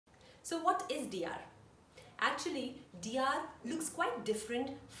So what is DR? Actually, DR looks quite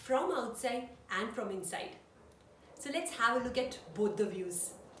different from outside and from inside. So let's have a look at both the views.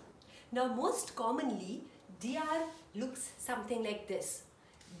 Now most commonly, DR looks something like this.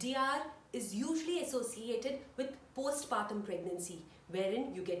 DR is usually associated with postpartum pregnancy,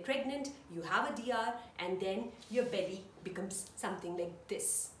 wherein you get pregnant, you have a DR, and then your belly becomes something like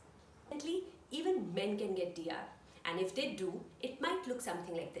this. Even men can get DR, and if they do, it might look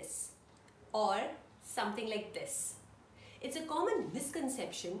something like this or something like this. It's a common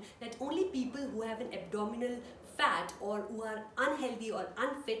misconception that only people who have an abdominal fat or who are unhealthy or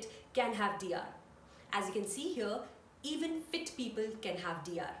unfit can have DR. As you can see here, even fit people can have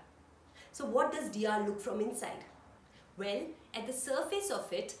DR. So what does DR look from inside? Well, at the surface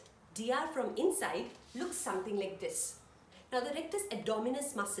of it, DR from inside looks something like this. Now the rectus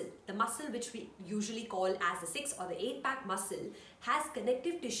abdominis muscle, the muscle which we usually call as the 6 or the 8-pack muscle, has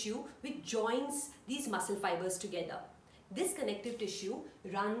connective tissue which joins these muscle fibers together. This connective tissue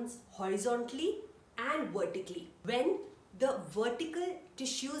runs horizontally and vertically. When the vertical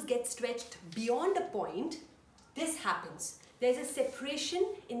tissues get stretched beyond a point, this happens. There's a separation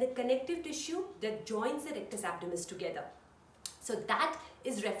in the connective tissue that joins the rectus abdominis together. So that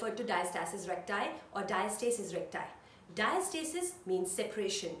is referred to diastasis recti or diastasis recti. Diastasis means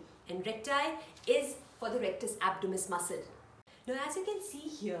separation and recti is for the rectus abdominis muscle. Now as you can see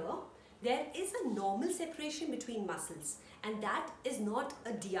here, there is a normal separation between muscles and that is not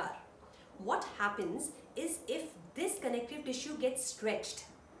a DR. What happens is if this connective tissue gets stretched,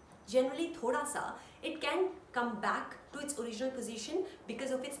 generally thoda sa, it can come back to its original position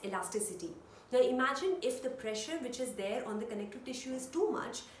because of its elasticity. Now imagine if the pressure which is there on the connective tissue is too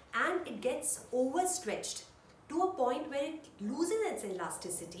much and it gets overstretched to a point where it loses its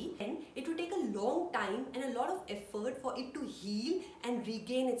elasticity, and it will take a long time and a lot of effort for it to heal and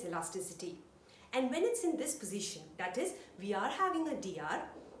regain its elasticity. And when it's in this position, that is, we are having a DR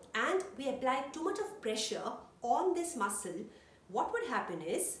and we apply too much of pressure on this muscle, what would happen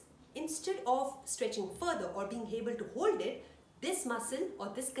is, instead of stretching further or being able to hold it, this muscle or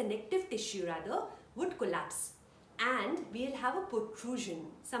this connective tissue rather would collapse and we'll have a protrusion,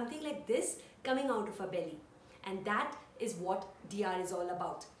 something like this coming out of our belly. And that is what DR is all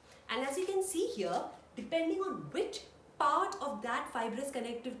about. And as you can see here, depending on which part of that fibrous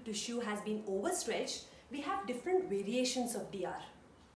connective tissue has been overstretched, we have different variations of DR.